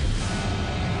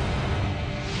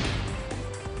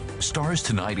 Stars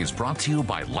Tonight is brought to you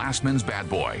by Lastman's Bad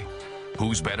Boy.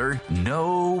 Who's better?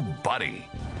 Nobody.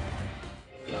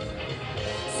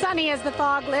 Sunny as the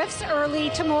fog lifts early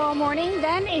tomorrow morning,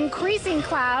 then increasing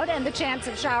cloud and the chance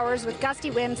of showers with gusty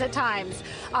winds at times.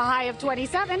 A high of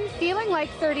 27, feeling like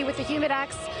 30 with the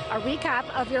Humidex. A recap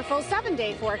of your full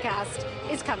 7-day forecast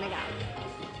is coming up.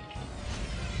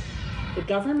 The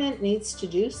government needs to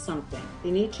do something.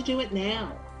 They need to do it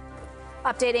now.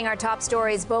 Updating our top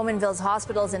stories, Bowmanville's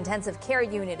hospital's intensive care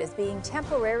unit is being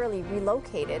temporarily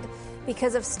relocated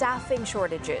because of staffing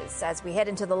shortages. As we head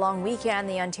into the long weekend,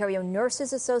 the Ontario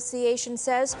Nurses Association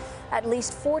says at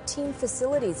least 14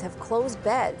 facilities have closed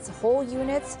beds, whole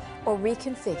units, or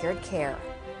reconfigured care.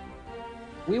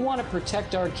 We want to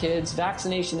protect our kids.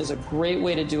 Vaccination is a great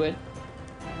way to do it.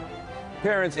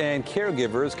 Parents and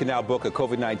caregivers can now book a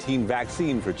COVID-19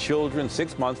 vaccine for children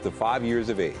 6 months to 5 years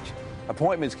of age.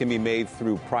 Appointments can be made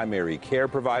through primary care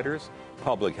providers,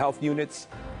 public health units,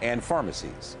 and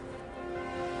pharmacies.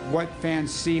 What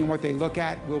fans see and what they look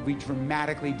at will be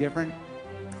dramatically different.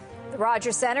 The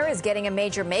Rogers Centre is getting a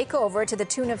major makeover to the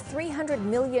tune of $300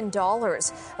 million.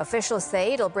 Officials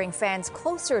say it'll bring fans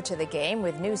closer to the game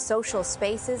with new social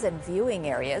spaces and viewing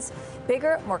areas.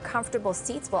 Bigger, more comfortable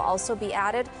seats will also be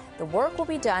added. The work will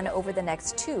be done over the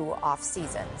next 2 off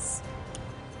seasons.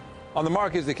 On the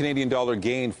markets, the Canadian dollar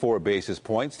gained 4 basis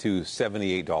points to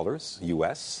 $78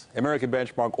 U.S. American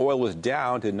benchmark oil was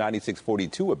down to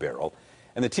 $96.42 a barrel,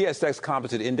 and the TSX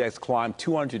Composite Index climbed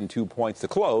 202 points to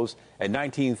close at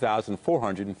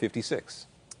 19,456.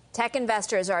 Tech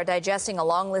investors are digesting a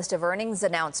long list of earnings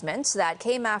announcements that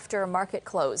came after a market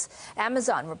close.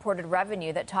 Amazon reported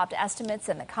revenue that topped estimates,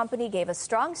 and the company gave a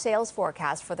strong sales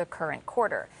forecast for the current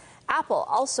quarter. Apple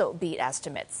also beat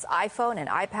estimates. iPhone and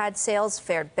iPad sales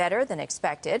fared better than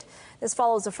expected. This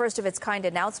follows a first-of-its-kind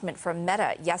announcement from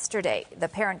Meta yesterday. The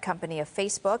parent company of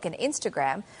Facebook and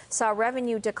Instagram saw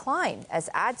revenue decline as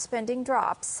ad spending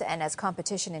drops and as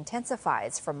competition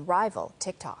intensifies from rival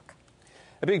TikTok.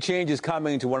 A big change is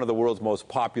coming to one of the world's most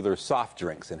popular soft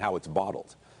drinks and how it's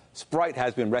bottled. Sprite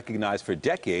has been recognized for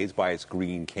decades by its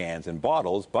green cans and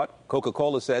bottles, but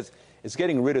Coca-Cola says it's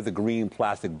getting rid of the green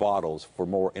plastic bottles for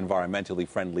more environmentally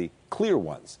friendly clear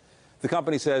ones. The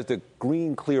company says the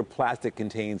green clear plastic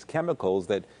contains chemicals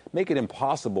that make it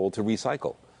impossible to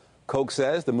recycle. Coke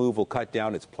says the move will cut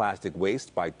down its plastic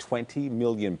waste by 20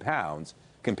 million pounds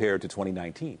compared to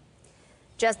 2019.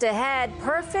 Just ahead,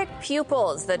 perfect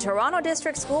pupils. The Toronto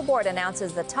District School Board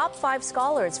announces the top 5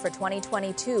 scholars for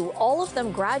 2022, all of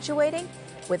them graduating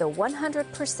with a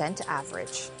 100%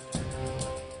 average.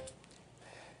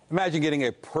 Imagine getting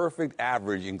a perfect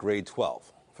average in grade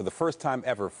 12. For the first time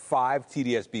ever, 5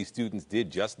 TDSB students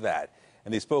did just that,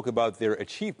 and they spoke about their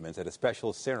achievements at a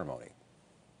special ceremony.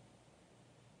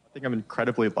 I think I'm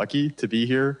incredibly lucky to be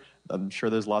here. I'm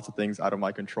sure there's lots of things out of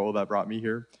my control that brought me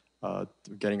here.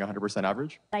 Getting 100%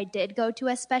 average. I did go to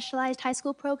a specialized high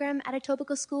school program at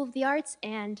Etobicoke School of the Arts,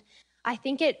 and I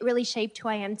think it really shaped who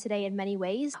I am today in many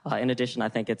ways. In addition, I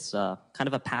think it's kind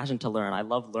of a passion to learn. I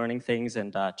love learning things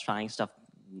and trying stuff,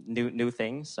 new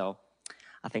things. So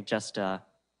I think just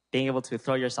being able to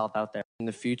throw yourself out there. In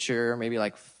the future, maybe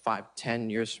like 5-10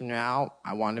 years from now,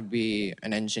 I want to be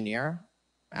an engineer.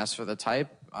 As for the type,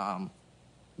 I'll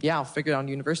figure it out in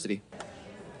university.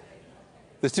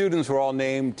 The students were all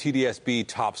named TDSB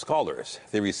top scholars.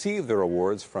 They received their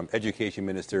awards from Education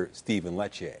Minister Stephen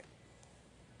Lecce.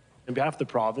 On behalf of the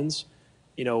province,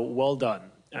 well done.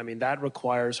 I mean, that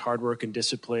requires hard work and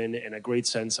discipline and a great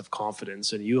sense of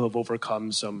confidence, and you have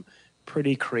overcome some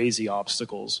pretty crazy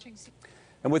obstacles.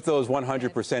 And with those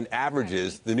 100%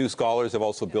 averages, the new scholars have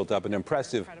also built up an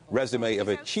impressive resume of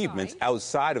achievements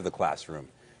outside of the classroom,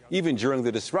 even during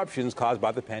the disruptions caused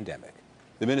by the pandemic.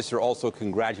 The minister also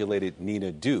congratulated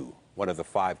Nina Du, one of the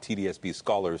 5 TDSB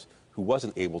scholars who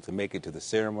wasn't able to make it to the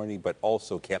ceremony, but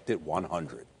also kept it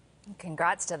 100.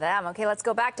 Congrats to them. Okay, let's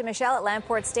go back to Michelle at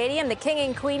Lamport Stadium. The King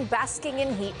and Queen basking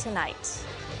in heat tonight.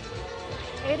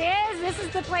 It is. This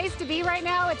is the place to be right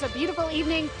now. It's a beautiful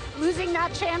evening, losing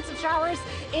that chance of showers.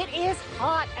 It is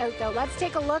hot out, though. Let's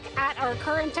take a look at our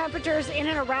current temperatures in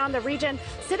and around the region.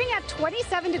 Sitting at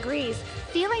 27 degrees,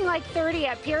 feeling like 30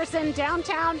 at Pearson.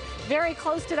 Downtown, very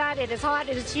close to that. It is hot.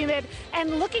 It is humid.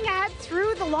 And looking at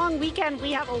through the long weekend,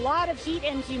 we have a lot of heat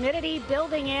and humidity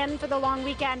building in for the long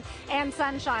weekend and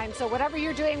sunshine. So whatever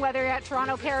you're doing, whether you're at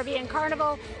Toronto Caribbean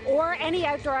Carnival or any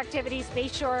outdoor activities,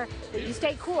 make sure that you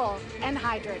stay cool and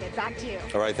hydrated. Back to you.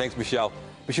 All right, thanks, Michelle.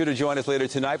 Be sure to join us later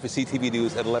tonight for CTV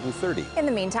News at 11:30. In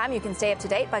the meantime, you can stay up to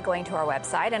date by going to our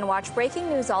website and watch breaking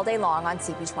news all day long on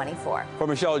CP24. For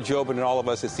Michelle Jobin and all of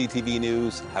us at CTV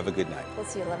News, have a good night. We'll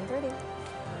see you at 11:30.